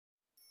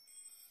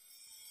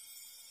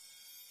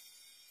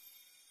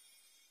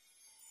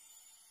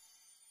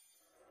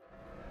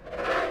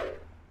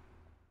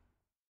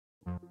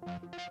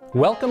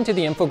Welcome to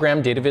the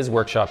Infogram DataViz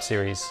Workshop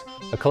Series,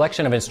 a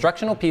collection of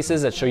instructional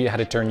pieces that show you how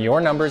to turn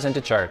your numbers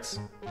into charts.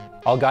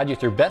 I'll guide you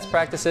through best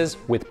practices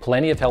with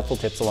plenty of helpful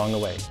tips along the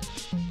way.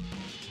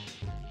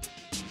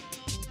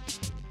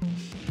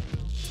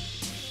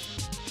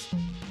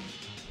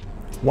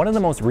 One of the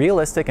most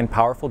realistic and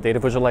powerful data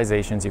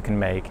visualizations you can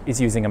make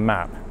is using a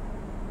map.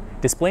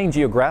 Displaying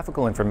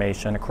geographical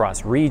information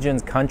across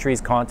regions, countries,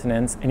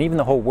 continents, and even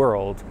the whole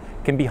world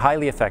can be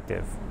highly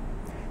effective.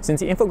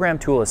 Since the Infogram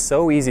tool is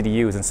so easy to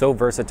use and so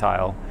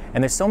versatile,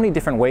 and there's so many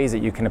different ways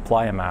that you can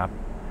apply a map,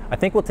 I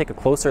think we'll take a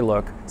closer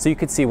look so you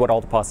can see what all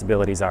the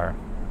possibilities are.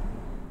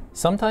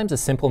 Sometimes a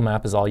simple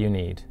map is all you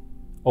need.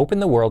 Open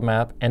the world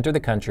map, enter the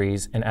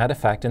countries, and add a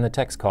fact in the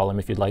text column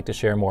if you'd like to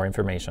share more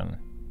information.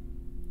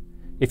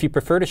 If you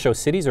prefer to show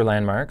cities or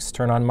landmarks,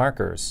 turn on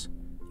markers.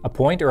 A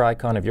point or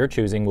icon of your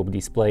choosing will be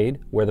displayed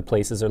where the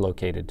places are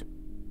located.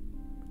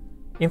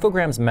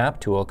 Infogram's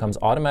map tool comes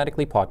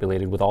automatically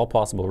populated with all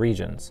possible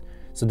regions,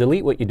 so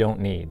delete what you don't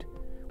need.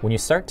 When you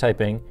start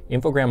typing,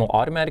 Infogram will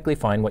automatically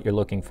find what you're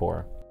looking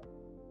for.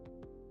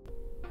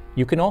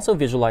 You can also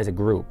visualize a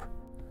group.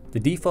 The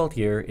default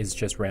here is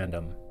just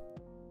random.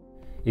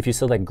 If you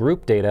select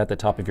group data at the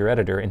top of your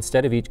editor,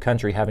 instead of each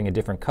country having a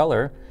different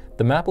color,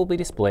 the map will be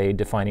displayed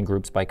defining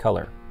groups by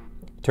color.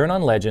 Turn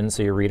on legends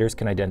so your readers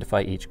can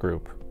identify each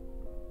group.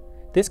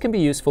 This can be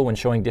useful when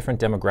showing different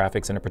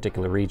demographics in a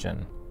particular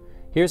region.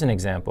 Here's an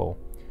example.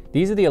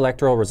 These are the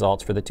electoral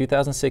results for the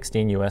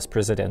 2016 US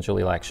presidential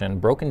election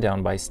broken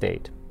down by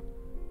state.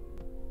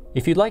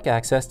 If you'd like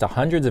access to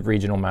hundreds of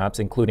regional maps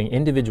including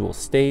individual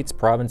states,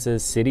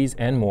 provinces, cities,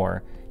 and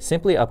more,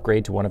 simply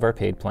upgrade to one of our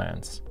paid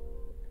plans.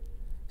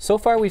 So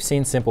far we've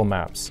seen simple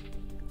maps.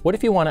 What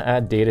if you want to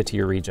add data to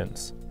your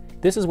regions?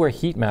 This is where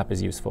heat map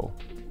is useful.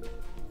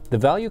 The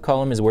value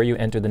column is where you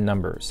enter the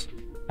numbers.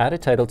 Add a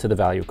title to the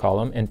value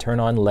column and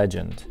turn on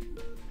legend.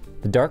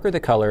 The darker the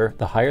color,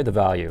 the higher the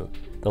value.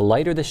 The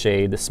lighter the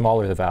shade, the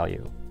smaller the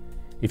value.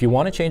 If you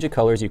want to change the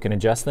colors, you can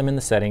adjust them in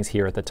the settings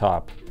here at the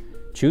top.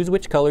 Choose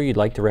which color you'd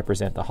like to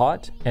represent the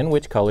hot and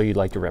which color you'd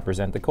like to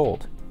represent the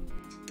cold.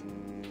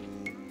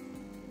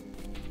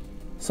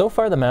 So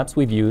far the maps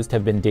we've used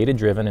have been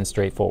data-driven and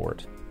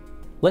straightforward.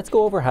 Let's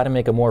go over how to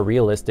make a more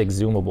realistic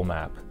zoomable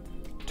map.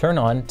 Turn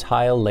on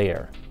Tile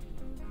Layer.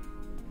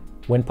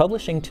 When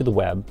publishing to the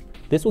web,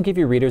 this will give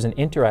your readers an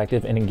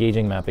interactive and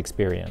engaging map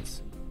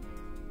experience.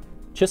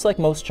 Just like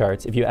most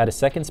charts, if you add a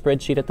second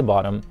spreadsheet at the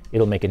bottom,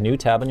 it'll make a new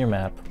tab on your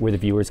map where the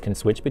viewers can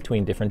switch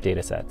between different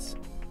datasets.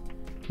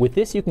 With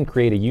this, you can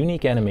create a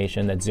unique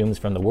animation that zooms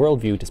from the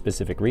world view to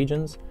specific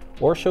regions,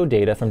 or show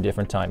data from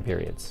different time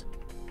periods.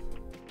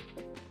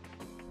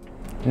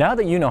 Now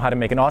that you know how to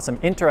make an awesome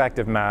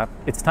interactive map,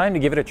 it's time to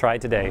give it a try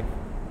today.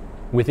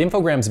 With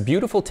Infogram's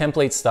beautiful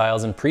template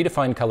styles and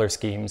predefined color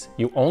schemes,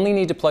 you only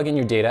need to plug in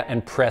your data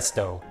and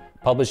presto,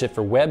 publish it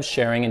for web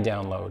sharing and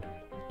download.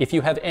 If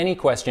you have any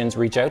questions,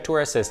 reach out to our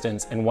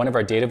assistants and one of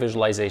our data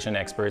visualization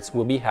experts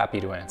will be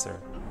happy to answer.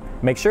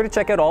 Make sure to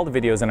check out all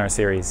the videos in our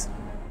series.